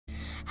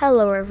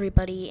Hello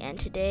everybody, and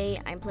today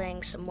I'm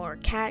playing some more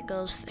Cat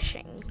Goes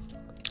Fishing.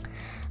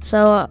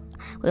 So,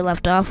 we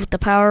left off with the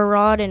power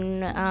rod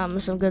and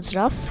some good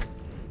stuff.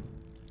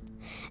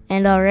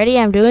 And already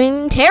I'm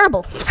doing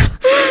terrible.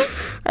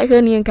 I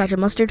couldn't even catch a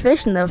mustard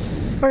fish in the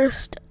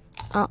first...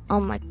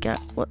 oh my god.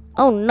 What?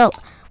 Oh no.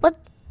 What?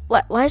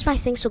 Why is my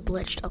thing so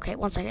glitched? Okay,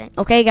 1 second.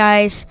 Okay,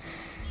 guys.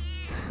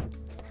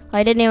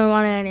 I didn't even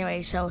want it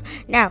anyway, so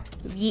now,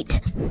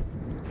 yeet.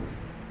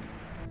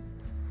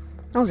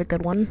 That was a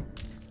good one.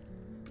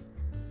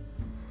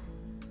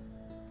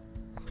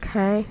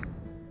 Okay.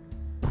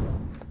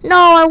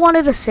 No, I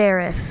wanted a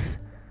serif.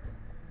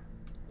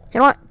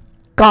 You know what?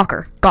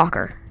 Gawker.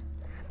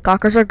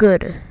 Gawkers are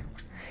good.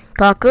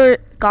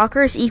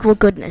 Gawkers equal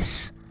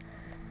goodness.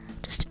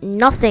 Just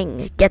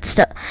nothing gets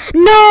to...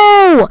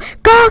 No!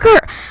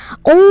 Gawker!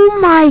 Oh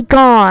my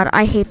god,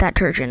 I hate that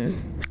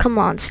turgeon. Come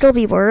on, still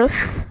be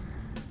worth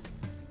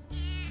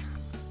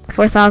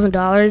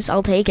 $4,000.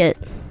 I'll take it.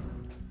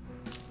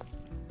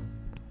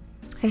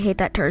 I hate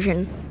that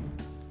turgeon.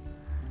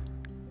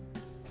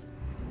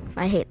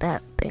 I hate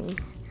that thing.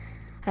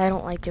 I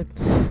don't like it.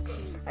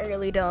 I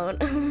really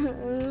don't.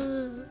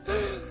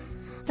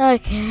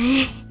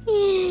 Okay.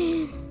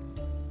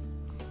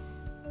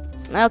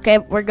 Okay,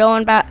 we're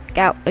going back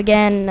out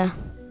again.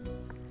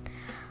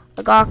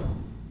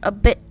 A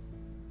bit.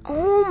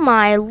 Oh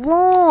my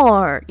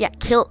lord. Yeah,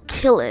 kill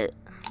it.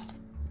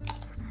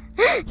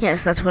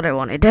 Yes, that's what I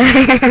wanted.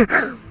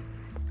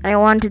 I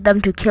wanted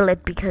them to kill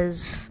it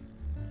because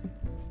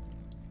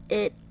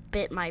it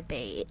bit my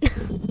bait.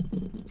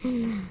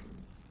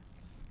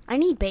 I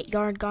need bait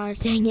guard, god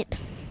dang it.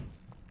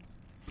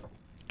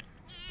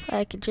 If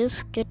I could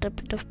just get a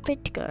bit of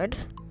bait guard.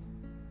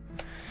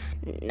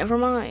 Never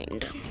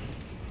mind.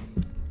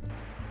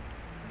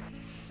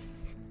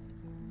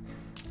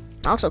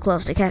 Also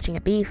close to catching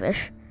a bee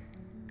fish.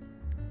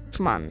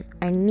 Come on,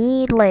 I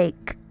need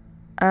like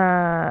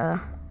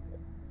oh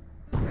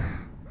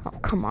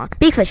come on.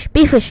 Bee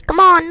fish, come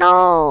on,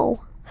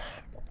 no!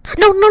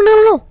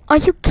 No. Are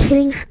you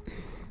kidding?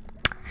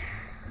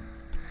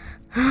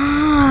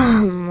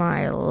 Oh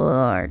my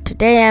lord.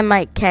 Today I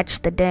might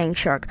catch the dang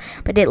shark,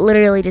 but it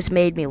literally just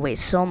made me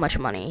waste so much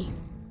money.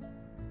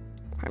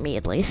 For me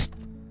at least.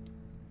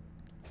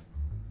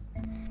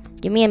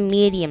 Give me a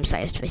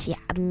medium-sized fish. Yeah,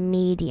 a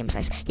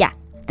medium-sized. Yeah,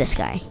 this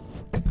guy.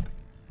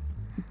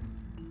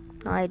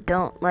 I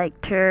don't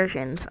like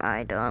turgeons.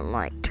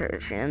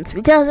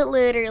 Because it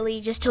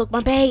literally just took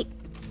my bait.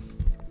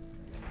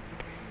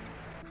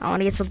 I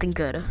want to get something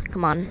good.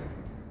 Come on.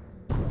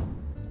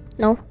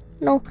 No.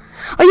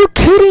 Are you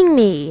kidding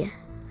me?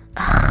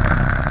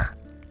 Ugh.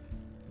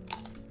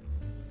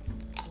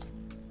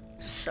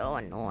 So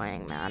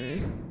annoying,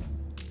 man.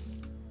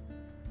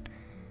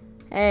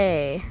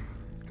 Hey.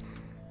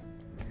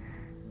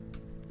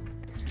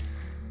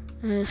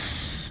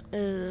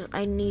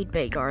 I need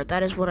bait guard.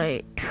 That is what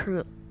I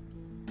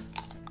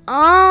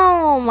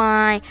Oh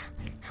my.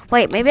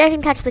 Wait, maybe I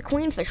can catch the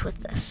queenfish with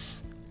this.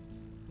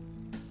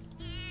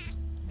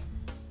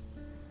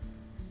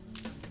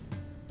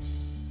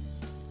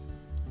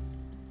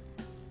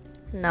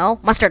 No,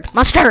 mustard.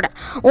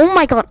 Oh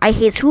my god, I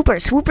hate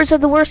swoopers. Swoopers are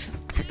the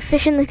worst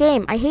fish in the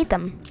game. I hate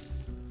them.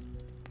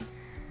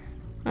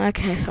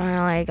 Okay,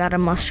 finally, I got a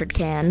mustard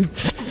can.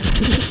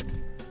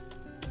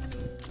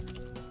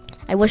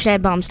 I wish I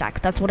had bomb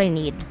stack. That's what I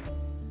need.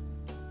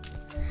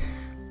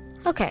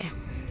 Okay.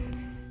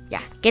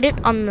 Yeah, get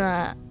it on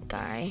the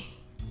guy.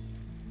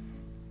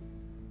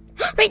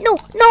 Wait, no,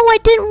 I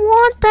didn't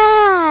want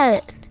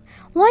that.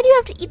 Why do you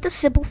have to eat the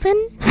sybil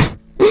fin?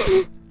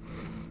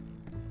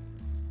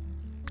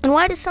 And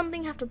why does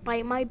something have to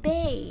bite my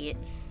bait?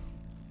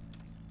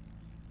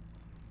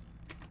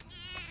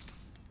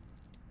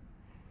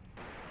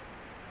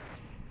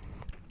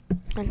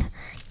 And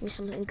give me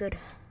something good.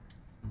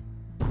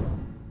 Come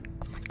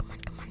on.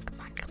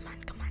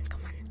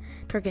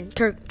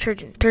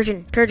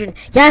 Turgeon.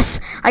 Yes!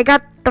 I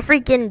got the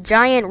freaking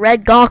giant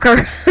red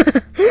gawker.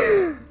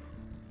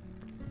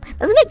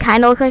 Doesn't it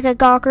kind of look like a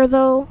gawker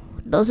though?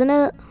 Doesn't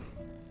it?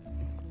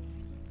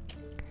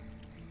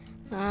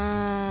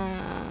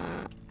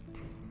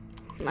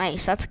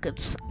 Nice, that's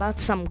good.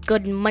 That's some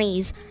good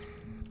monies.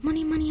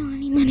 Money.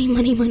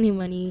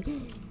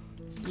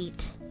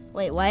 Yeet.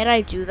 Wait, why did I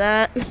do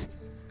that?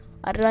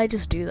 Why did I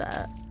just do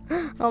that?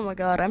 Oh my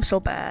god, I'm so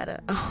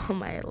bad. Oh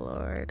my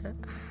lord.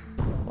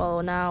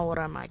 Well, now what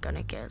am I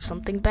gonna get?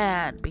 Something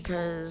bad,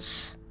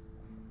 because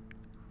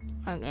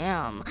I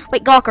am.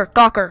 Wait, Gawker,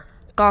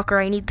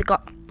 I need the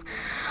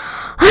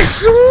A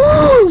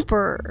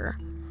swooper!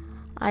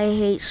 I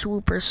hate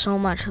swoopers so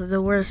much. They're the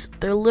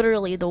worst. They're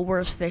literally the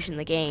worst fish in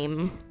the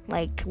game.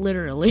 Like,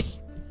 literally.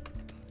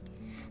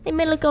 They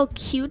may look all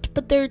cute,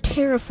 but they're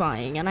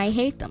terrifying, and I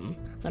hate them.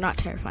 They're not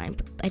terrifying,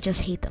 but I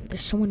just hate them.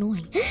 They're so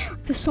annoying.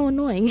 They're so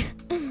annoying.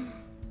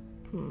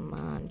 Come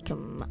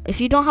on.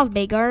 If you don't have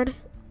bait guard,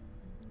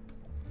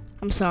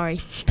 I'm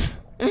sorry.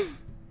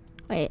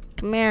 Wait,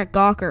 come here,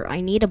 Gawker.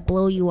 I need to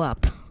blow you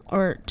up.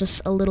 Or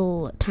just a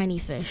little tiny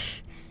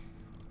fish.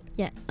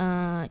 Yeah,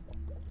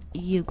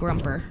 you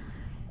grumper.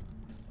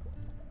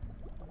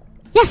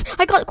 Yes,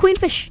 I got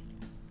queenfish.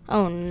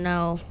 Oh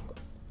no.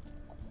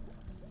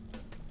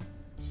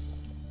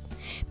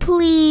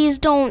 Please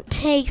don't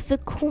take the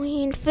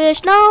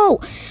queenfish. No!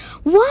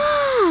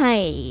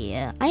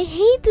 Why? I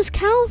hate this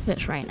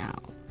cowfish right now.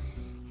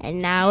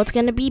 And now it's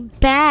gonna be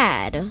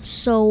bad.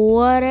 So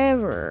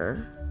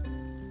whatever.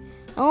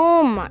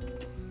 Oh my.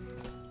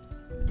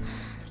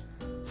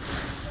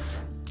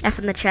 F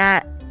in the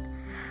chat.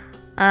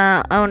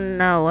 Oh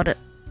no,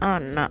 oh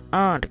no,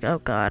 oh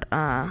god,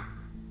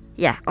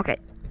 yeah, okay.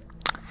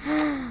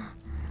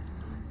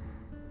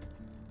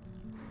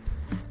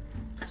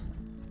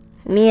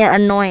 Mia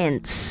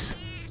annoyance.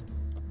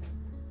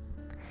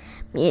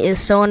 Mia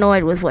is so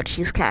annoyed with what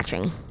she's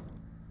catching.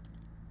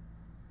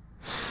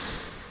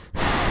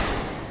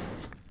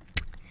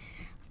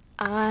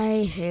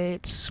 I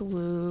hate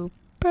swoopers.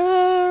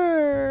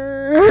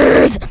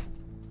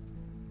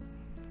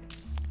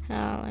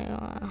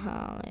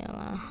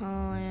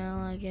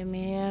 Hallelujah, give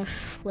me a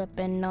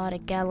flippin' not a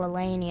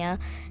Galilania.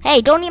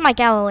 Hey, don't need my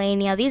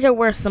Galilania. These are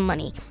worth some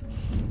money.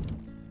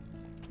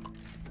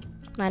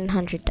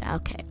 900,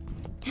 okay.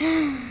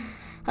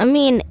 I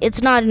mean,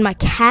 it's not in my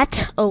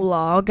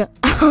cat-o-log.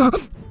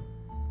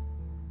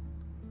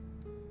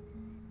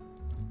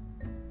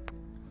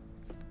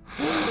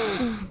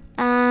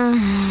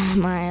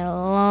 My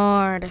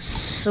lord.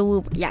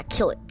 Swoop. Yeah,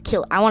 kill it.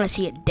 Kill it. I want to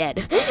see it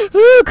dead.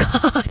 Oh,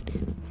 God.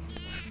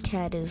 This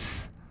cat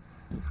is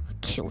a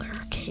killer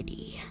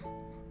kitty.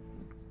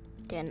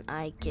 Then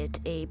I get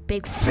a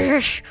big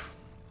fish.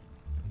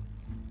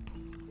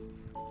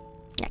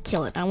 Yeah,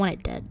 kill it. I want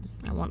it dead.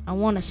 I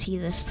want to see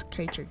this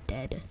creature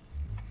dead.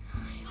 I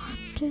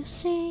want to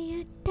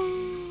see it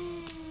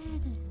dead.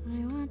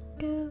 I want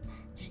to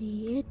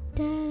see it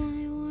dead.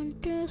 I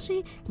want to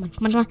see. Come on,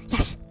 come on, come on.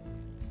 Yes.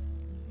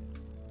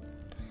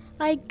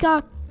 I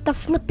got the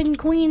flippin'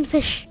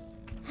 queenfish.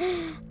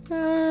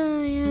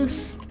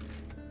 Yes.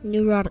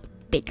 New rod.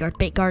 Bait guard,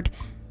 bait guard.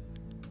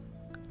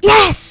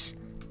 Yes!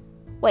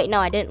 Wait, no,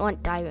 I didn't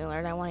want diving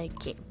alert. I wanted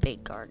to get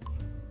bait guard.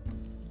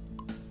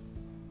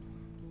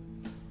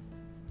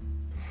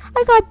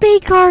 I got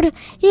bait guard.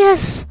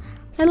 Yes,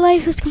 my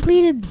life is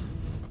completed.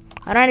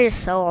 Why don't I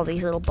just sell all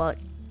these little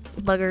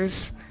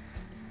buggers?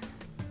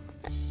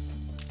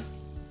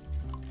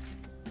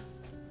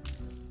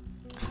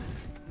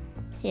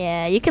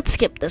 Yeah, you could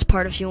skip this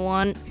part if you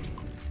want.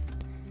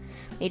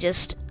 Me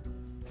just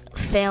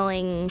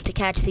failing to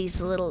catch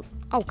these little...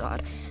 Oh,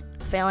 God.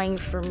 Failing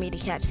for me to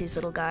catch these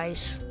little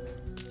guys.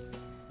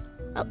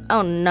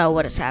 Oh no,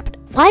 what has happened?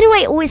 Why do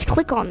I always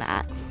click on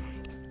that?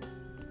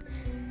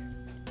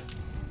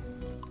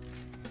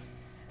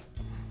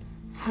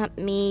 Hunt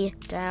me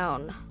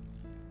down.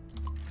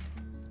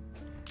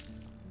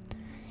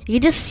 You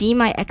just see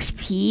my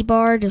XP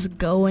bar just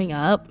going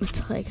up.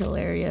 It's like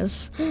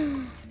hilarious.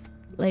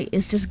 Like,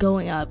 it's just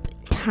going up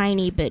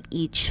tiny bit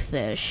each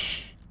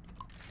fish.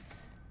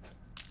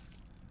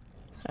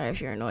 Sorry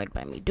if you're annoyed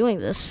by me doing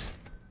this.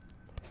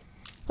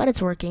 But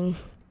it's working.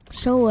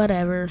 So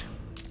whatever.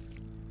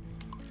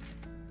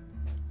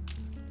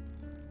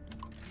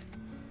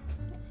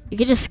 You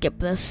could just skip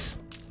this.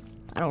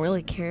 I don't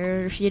really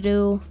care if you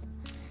do.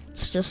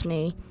 It's just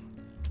me.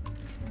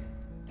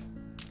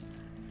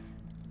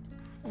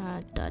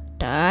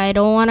 I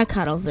don't want a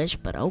cuttlefish,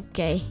 but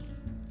okay.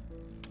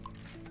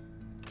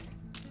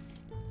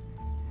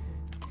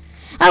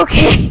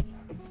 Okay.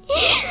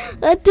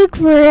 That took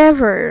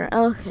forever.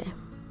 Okay.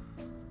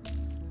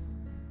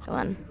 Come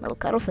on, little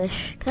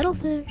cuttlefish.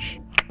 Cuttlefish.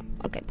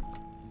 Okay.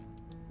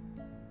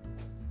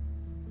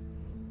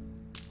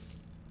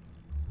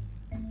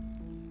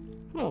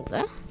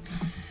 Okay.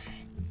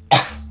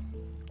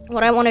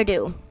 What I want to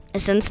do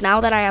is, since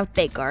now that I have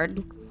bait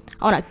guard,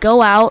 I want to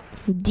go out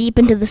deep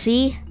into the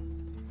sea,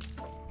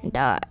 and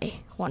I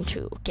want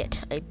to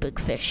get a big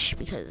fish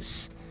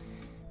because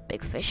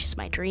big fish is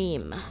my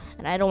dream,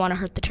 and I don't want to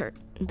hurt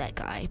that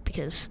guy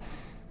because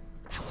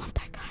I want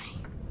that guy.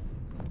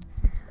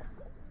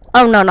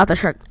 Oh no, not the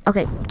shark.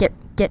 Okay, get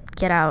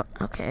out.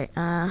 Okay,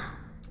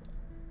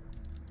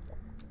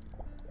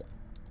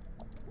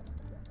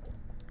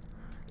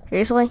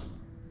 seriously,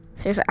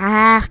 I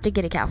have to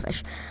get a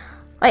cowfish.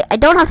 Wait, I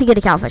don't have to get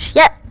a cowfish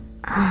yet.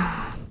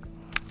 I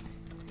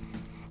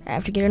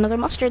have to get another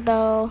mustard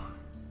though.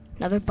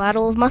 Another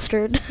bottle of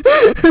mustard.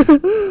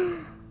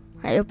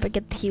 I hope I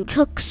get the huge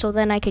hook so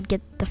then I could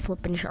get the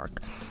flippin'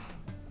 shark.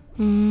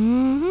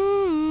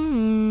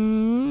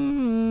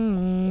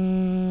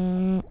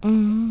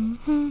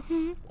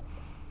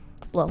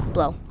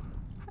 Blow.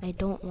 I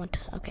don't want to.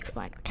 Okay,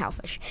 fine.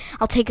 Cowfish.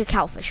 I'll take a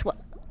cowfish. What?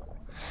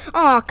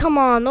 Oh, come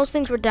on. Those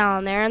things were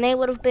down there, and they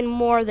would have been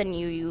more than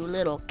you, you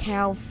little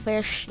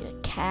cowfish. You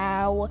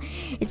cow.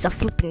 It's a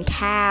flippin'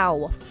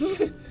 cow.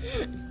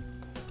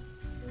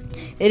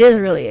 It is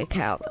really a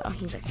cow, though.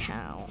 He's a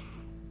cow.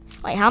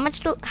 Wait, how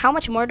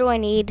much more do I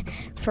need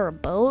for a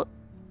boat?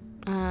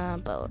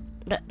 Boat.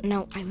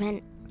 No, I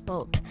meant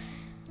boat.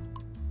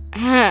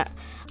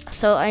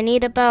 So I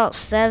need about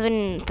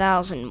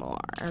 7,000 more.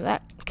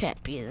 That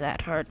can't be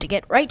that hard to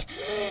get right.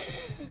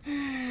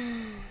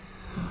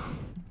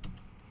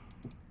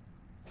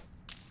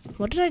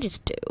 What did I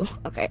just do?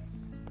 Okay.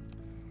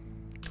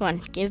 Come on,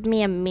 give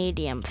me a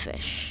medium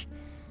fish.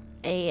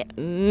 A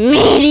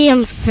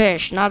medium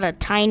fish, not a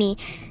tiny,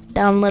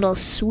 dumb little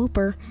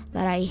swooper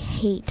that I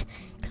hate,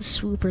 because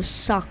swoopers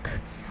suck.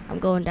 I'm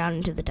going down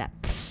into the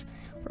depths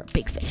for a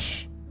big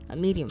fish. A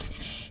medium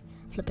fish.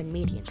 Flippin'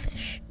 medium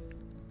fish.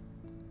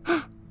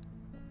 Oh,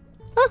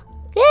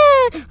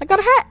 yeah! I got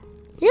a hat!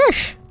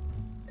 Yes!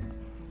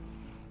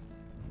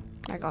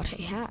 I got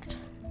a hat.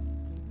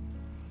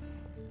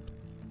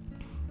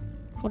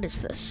 What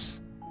is this?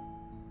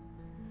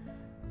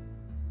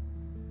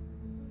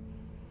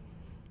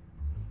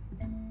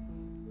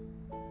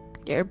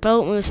 Your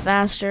boat moves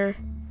faster.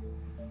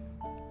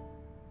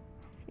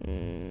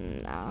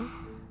 No.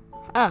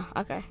 Oh,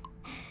 okay.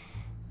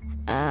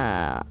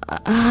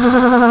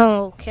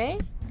 Okay.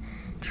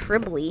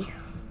 Tribly.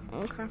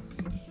 Okay.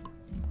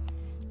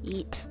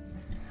 Eat.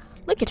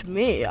 Look at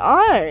me.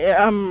 I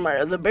am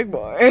the big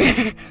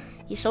boy.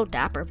 He's so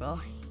dapper, bro.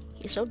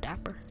 He's so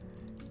dapper.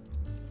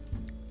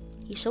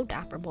 He's so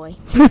dapper, boy.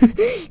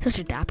 Such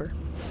a dapper.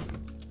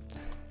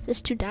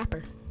 Just too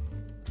dapper.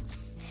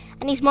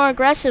 And he's more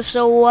aggressive,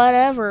 so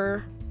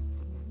whatever.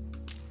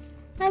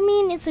 I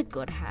mean, it's a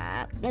good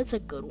hat. It's a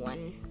good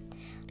one.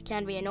 It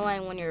can be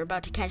annoying when you're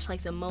about to catch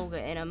like the moga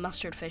and a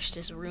mustard fish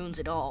just ruins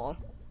it all.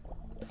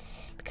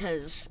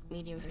 Because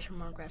medium fish are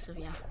more aggressive,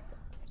 yeah.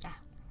 Yeah.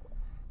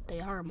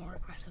 They are more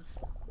aggressive.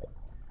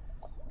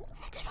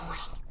 It's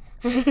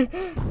annoying.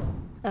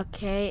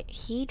 Okay,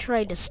 he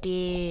tried to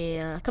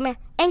steal. Come here.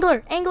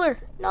 Angler! Angler!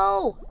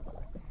 No!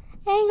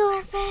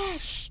 Angler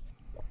fish!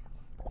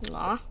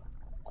 Aw.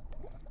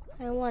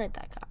 I wanted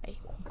that guy.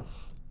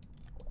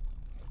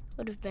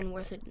 Would have been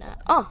worth it now.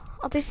 Oh,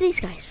 there's these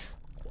guys.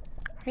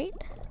 Right?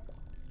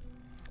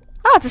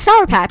 Oh, it's a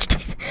Sour Patch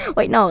Kid.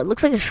 Wait, no, it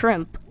looks like a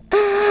shrimp.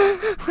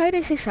 Why did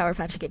I say Sour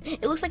Patch Kid?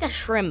 It looks like a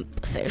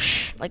shrimp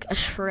fish. Like a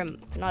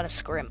shrimp, not a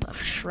scrimp, a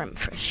shrimp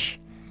fish.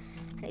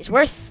 And he's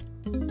worth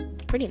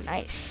pretty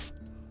nice.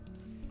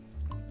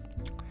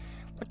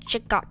 What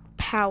you got?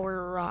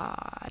 Power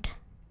rod.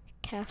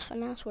 Cast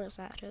finesse? What does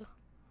that do?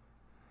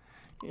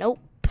 Nope.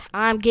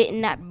 I'm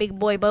getting that big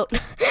boy boat.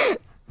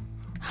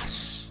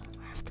 Yes,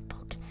 I have the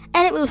boat.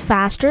 And it moves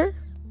faster.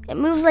 It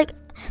moves like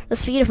the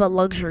speed of a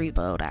luxury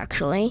boat,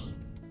 actually.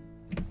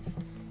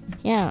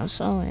 Yeah,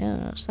 so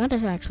yes, that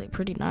is actually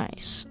pretty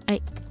nice.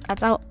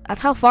 That's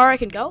how far I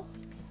can go.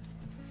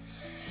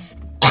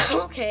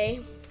 Okay.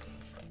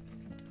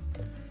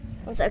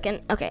 1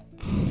 second. Okay.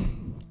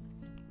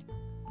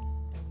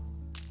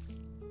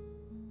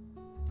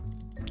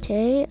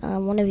 Okay,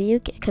 one of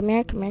you, come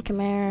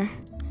here.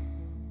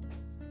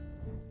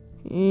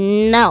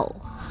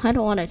 No, I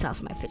don't want to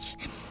toss my fish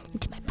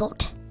into my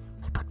boat.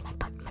 My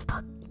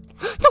boat.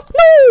 No,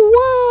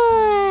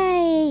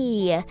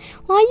 why?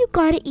 Why you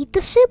gotta eat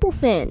the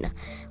Sybilphine?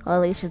 Well,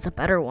 at least it's a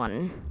better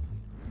one.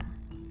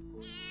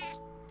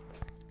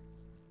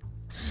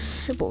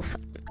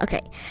 Sybilphine.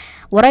 Okay,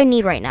 what I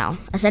need right now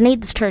is I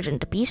need this turgeon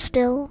to be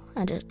still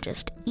and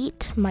just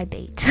eat my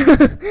bait.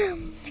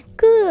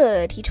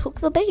 Good, he took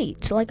the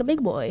bait like a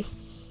big boy.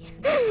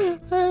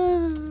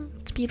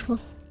 It's beautiful.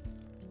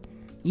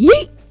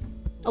 Yeet!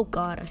 Oh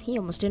god, he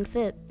almost didn't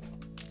fit.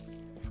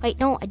 Wait,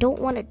 no, I don't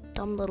want a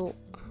dumb little...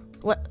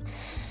 What?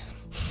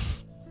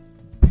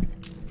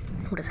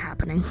 What is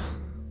happening?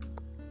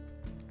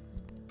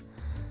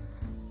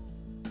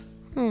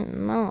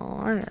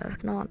 No, I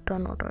have not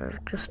done what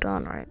I've just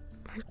done right.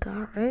 Like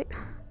that, right?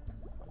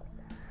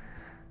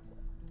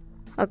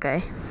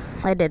 Okay,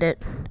 I did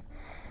it.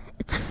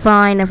 It's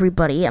fine,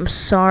 everybody. I'm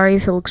sorry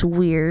if it looks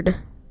weird.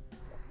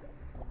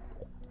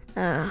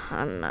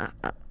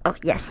 Oh,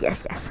 yes.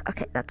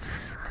 Okay,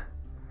 let's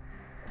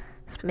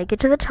make it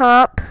to the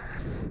top.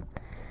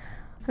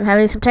 I'm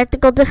having some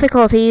technical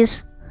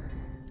difficulties.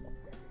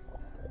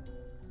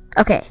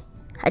 Okay,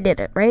 I did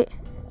it, right?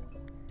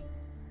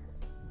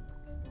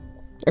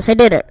 Yes, I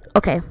did it.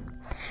 Okay.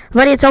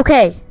 Everybody, it's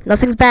okay.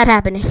 Nothing's bad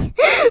happening.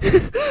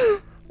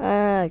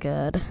 Oh,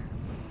 God.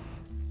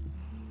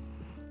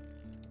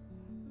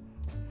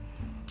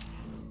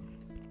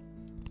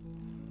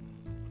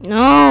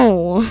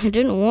 No, I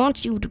didn't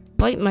want you to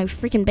bite my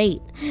freaking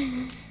bait.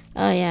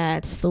 Oh yeah,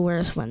 it's the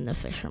worst when the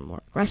fish are more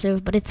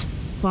aggressive, but it's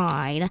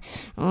fine.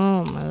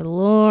 Oh my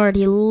lord,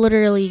 he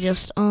literally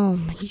just,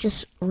 he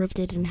just ripped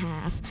it in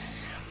half.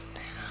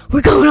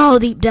 We're going all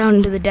deep down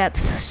into the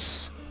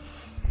depths.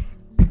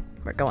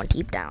 We're going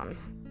deep down.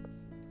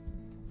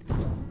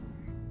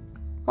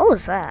 What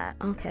was that?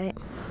 Okay.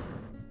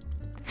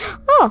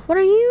 Oh, what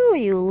are you,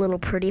 you little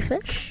pretty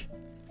fish?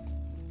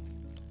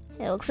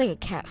 Yeah, it looks like a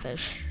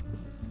catfish.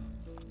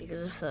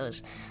 Because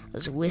of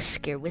those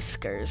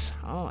whiskers.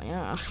 Oh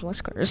yeah,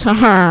 whiskers.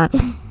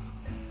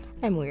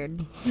 I'm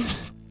weird.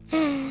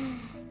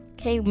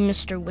 Okay,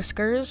 Mr.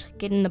 Whiskers,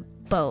 get in the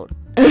boat.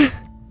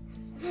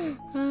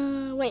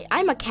 Wait,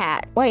 I'm a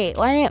cat. Wait,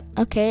 why?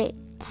 Okay,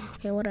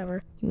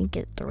 whatever. Let me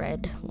get the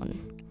red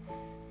one.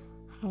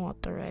 I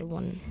want the red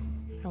one.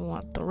 I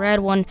want the red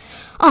one.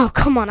 Oh,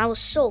 come on. I was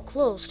so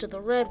close to the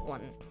red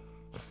one.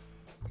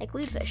 Hey,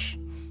 queenfish.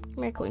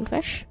 Come here,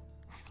 queenfish.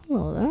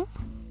 Hello there.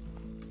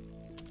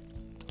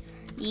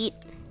 Eat.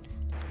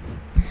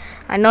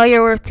 I know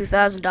you're worth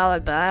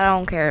 $2,000, but I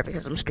don't care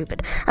because I'm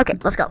stupid. Okay,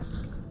 let's go.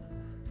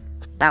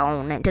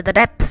 Down into the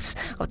depths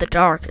of the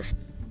darkest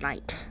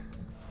night.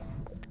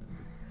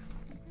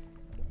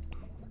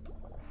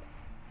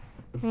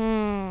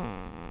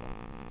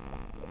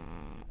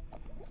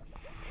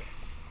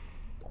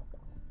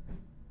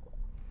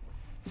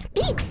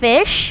 Big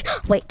fish.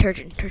 Wait,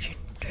 turgeon.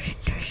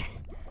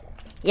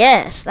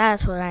 Yes,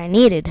 that's what I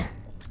needed.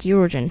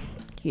 Turgeon.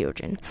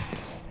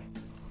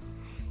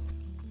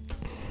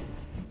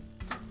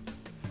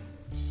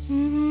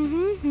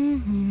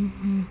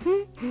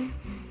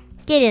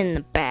 Get in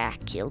the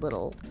back, you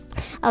little.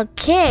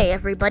 Okay,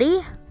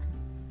 everybody.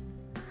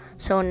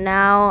 So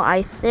now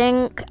I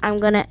think I'm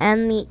gonna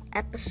end the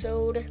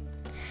episode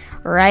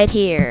right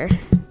here.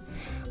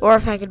 Or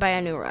if I could buy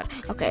a new rod.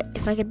 Okay,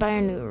 if I could buy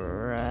a new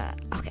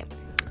rod. Okay.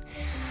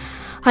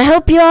 I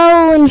hope you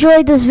all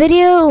enjoyed this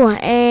video,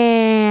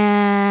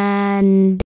 and